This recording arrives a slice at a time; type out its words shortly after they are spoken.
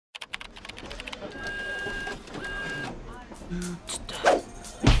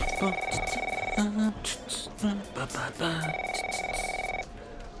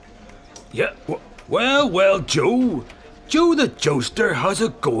Yeah, well, Joe. Joe the Joester, how's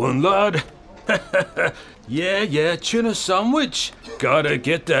it going, lad? Yeah, tuna sandwich. Gotta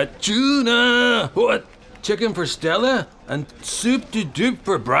get that tuna. What? Chicken for Stella and soup de dupe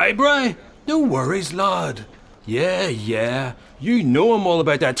for Bri. No worries, lad. Yeah. You know I'm all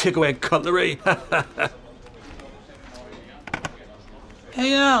about that takeaway cutlery.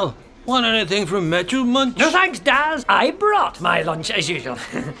 Hey, Al. Want anything from Metro Munch? No thanks, Daz. I brought my lunch as usual.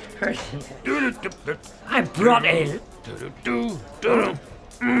 I brought a...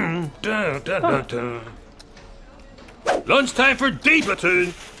 Lunchtime for D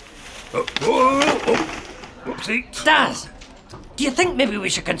platoon. Whoopsie. Daz, do you think maybe we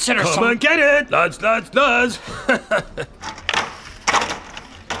should consider Come and get it, lads. What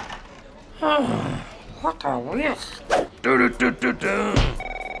a waste.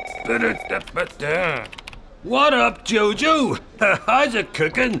 What up, Jojo? How's it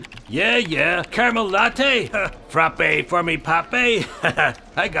cooking? Yeah. Caramel latte. Frappe for me, pape.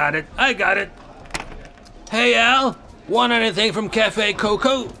 I got it. Hey, Al. Want anything from Cafe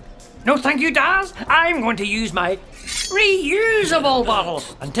Coco? No, thank you, Daz. I'm going to use my reusable bottle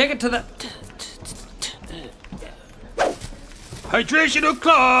and take it to the... Hydration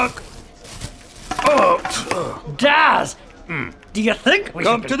o'clock. Oh. Daz, do you think we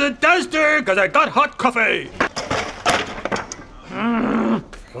Come should... to the duster, because I got hot coffee.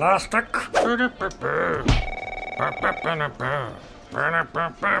 Plastic.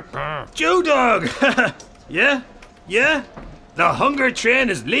 Joe Dog. Yeah. The hunger train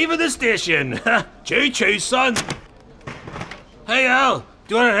is leaving the station. Choo-choo, son. Hey, Al.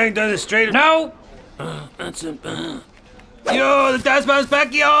 Do you want to hang down the street? No. That's it. Yo, the Daz Man's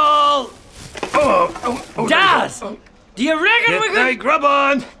back, y'all. Oh, Daz, do you reckon we get that could... grub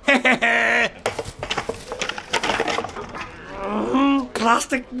on.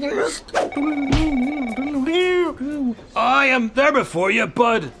 Plastic waste. I am there before you,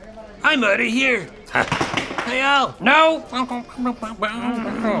 bud. I'm out of here. Hey, Al. No.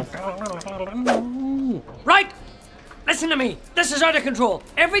 Right. Listen to me. This is out of control.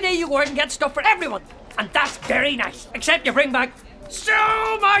 Every day you go out and get stuff for everyone. And that's very nice. Except you bring back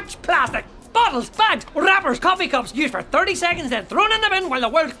so much plastic. Bottles, bags, wrappers, coffee cups used for 30 seconds, then thrown in the bin while the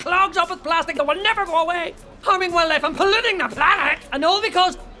world clogs up with plastic that will never go away, harming wildlife and polluting the planet. And all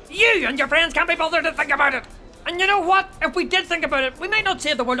because you and your friends can't be bothered to think about it. And you know what? If we did think about it, we might not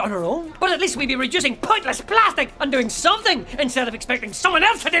save the world on our own, but at least we'd be reducing pointless plastic and doing something instead of expecting someone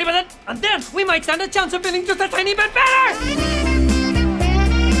else to deal with it. And then we might stand a chance of feeling just a tiny bit better.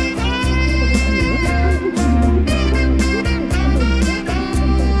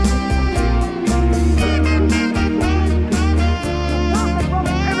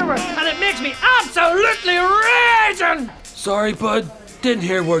 Me absolutely raging! Sorry, bud. Didn't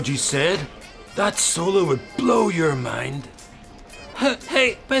hear a word you said. That solo would blow your mind.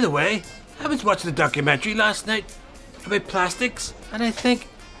 Hey, by the way, I was watching the documentary last night about plastics, and I think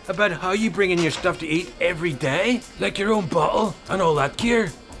about how you bring in your stuff to eat every day, like your own bottle and all that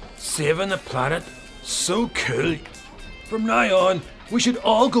gear. Saving the planet. So cool. From now on, we should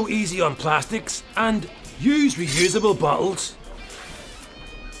all go easy on plastics and use reusable bottles.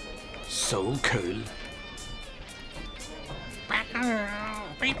 So cool.